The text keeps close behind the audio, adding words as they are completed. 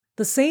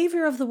The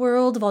Saviour of the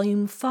World,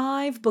 Volume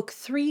 5, Book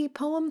 3,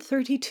 Poem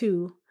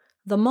 32.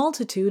 The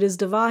multitude is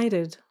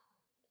divided.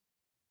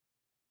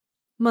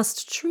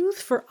 Must truth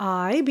for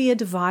aye be a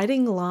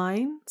dividing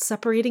line,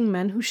 separating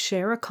men who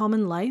share a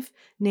common life,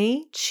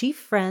 nay, chief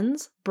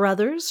friends,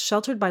 brothers,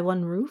 sheltered by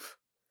one roof?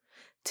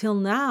 Till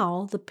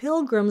now the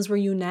pilgrims were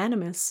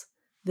unanimous,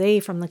 they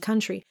from the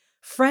country,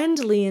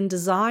 friendly in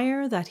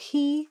desire that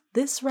he,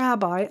 this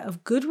rabbi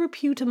of good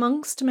repute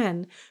amongst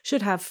men,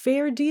 should have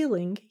fair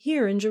dealing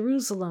here in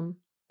Jerusalem.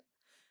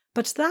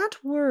 But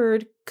that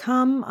word,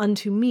 "Come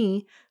unto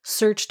me,"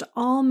 searched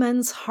all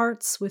men's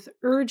hearts with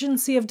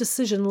urgency of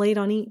decision laid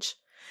on each.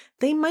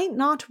 They might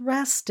not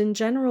rest in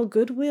general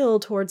goodwill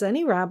towards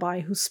any rabbi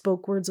who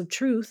spoke words of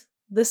truth,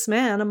 this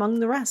man among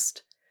the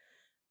rest.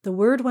 The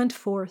word went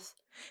forth,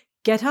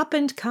 "Get up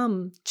and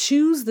come,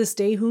 choose this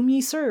day whom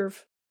ye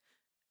serve."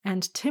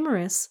 And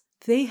timorous,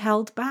 they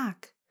held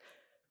back.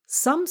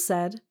 Some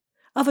said,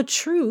 "Of a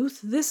truth,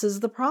 this is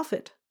the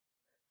prophet."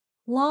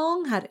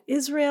 Long had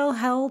Israel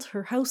held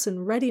her house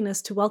in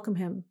readiness to welcome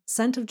him,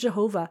 sent of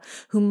Jehovah,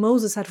 whom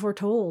Moses had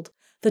foretold,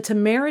 the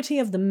temerity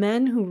of the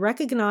men who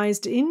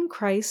recognized in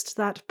Christ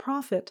that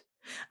prophet,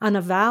 an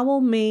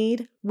avowal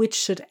made which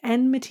should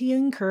enmity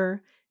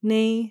incur,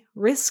 nay,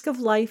 risk of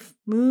life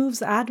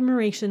moves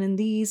admiration in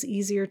these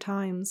easier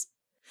times.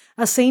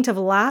 A saint of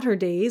latter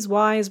days,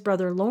 wise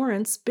brother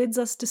Lawrence, bids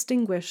us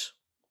distinguish.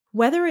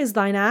 Whether is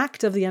thine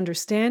act of the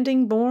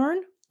understanding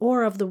born,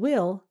 or of the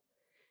will?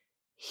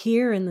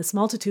 Here in this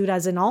multitude,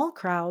 as in all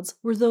crowds,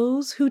 were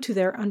those who to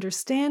their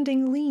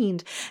understanding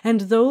leaned,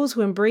 and those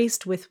who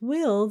embraced with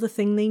will the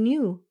thing they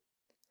knew.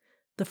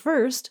 The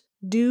first,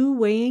 due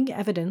weighing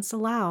evidence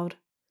aloud.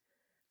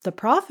 The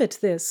prophet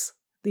this,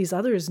 these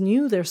others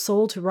knew their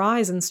soul to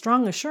rise in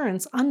strong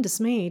assurance,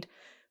 undismayed.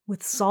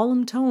 With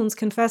solemn tones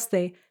confess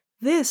they,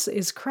 "This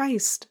is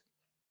Christ."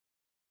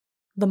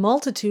 The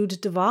multitude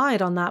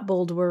divide on that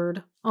bold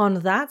word. On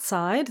that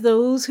side,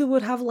 those who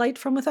would have light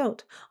from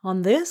without.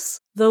 On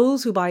this,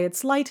 those who by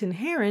its light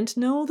inherent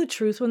know the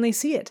truth when they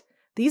see it.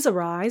 These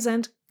arise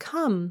and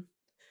come.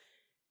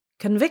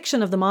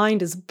 Conviction of the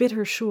mind is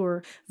bitter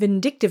sure.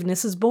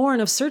 Vindictiveness is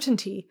born of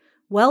certainty.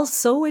 Well,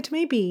 so it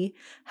may be.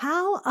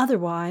 How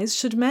otherwise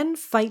should men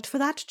fight for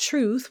that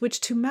truth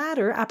which to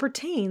matter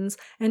appertains,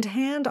 and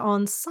hand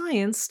on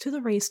science to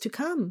the race to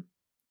come?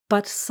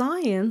 But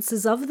science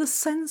is of the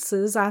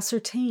senses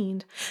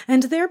ascertained,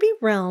 and there be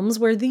realms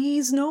where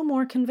these no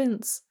more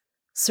convince.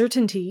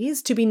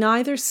 Certainties to be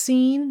neither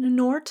seen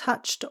nor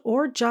touched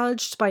or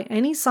judged by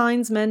any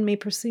signs men may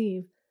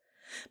perceive.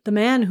 The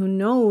man who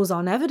knows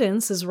on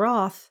evidence is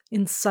wroth.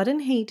 In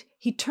sudden hate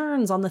he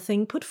turns on the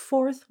thing put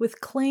forth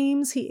with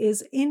claims he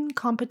is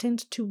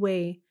incompetent to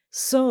weigh.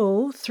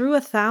 So through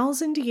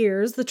 1,000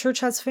 years the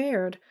church has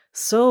fared.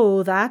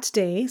 So that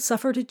day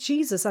suffered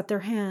Jesus at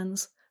their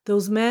hands.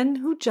 Those men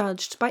who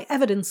judged by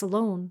evidence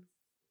alone.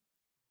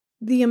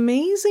 The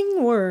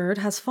amazing word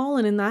has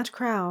fallen in that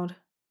crowd.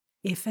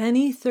 "If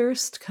any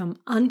thirst, come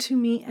unto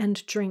me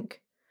and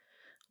drink."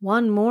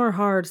 One more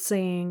hard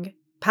saying,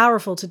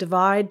 powerful to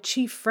divide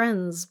chief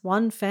friends,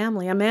 one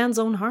family, a man's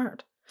own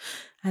heart.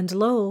 And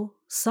lo,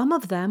 some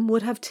of them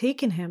would have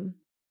taken him.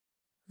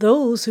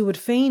 Those who would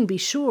fain be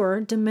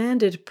sure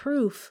demanded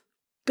proof,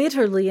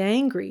 bitterly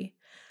angry.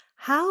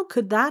 How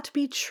could that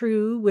be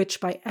true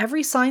which by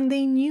every sign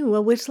they knew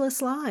a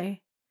witless lie?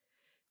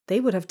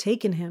 They would have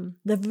taken him,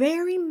 the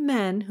very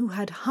men who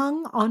had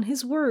hung on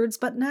his words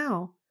but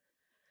now.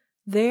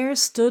 There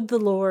stood the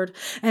Lord,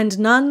 and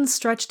none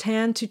stretched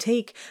hand to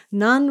take,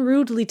 none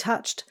rudely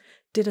touched.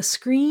 Did a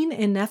screen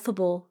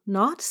ineffable,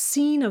 not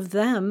seen of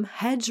them,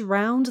 hedge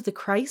round the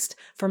Christ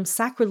from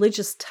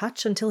sacrilegious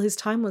touch until his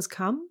time was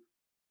come?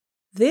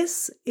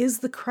 This is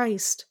the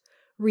Christ,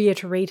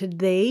 reiterated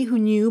they who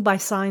knew by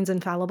signs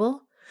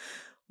infallible.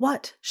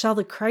 What, shall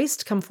the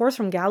Christ come forth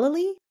from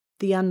Galilee?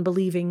 The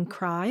unbelieving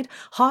cried,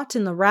 hot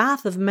in the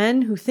wrath of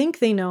men who think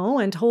they know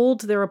and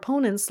hold their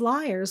opponents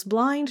liars,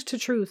 blind to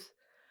truth.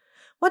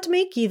 What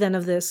make ye then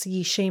of this,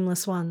 ye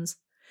shameless ones?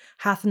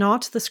 Hath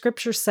not the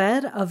Scripture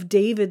said of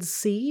David's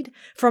seed,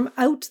 from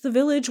out the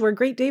village where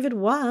great David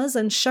was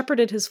and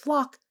shepherded his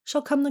flock,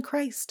 shall come the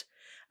Christ?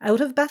 Out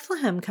of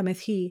Bethlehem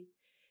cometh he.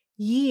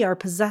 Ye are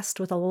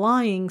possessed with a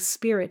lying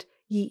spirit,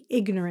 ye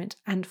ignorant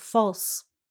and false.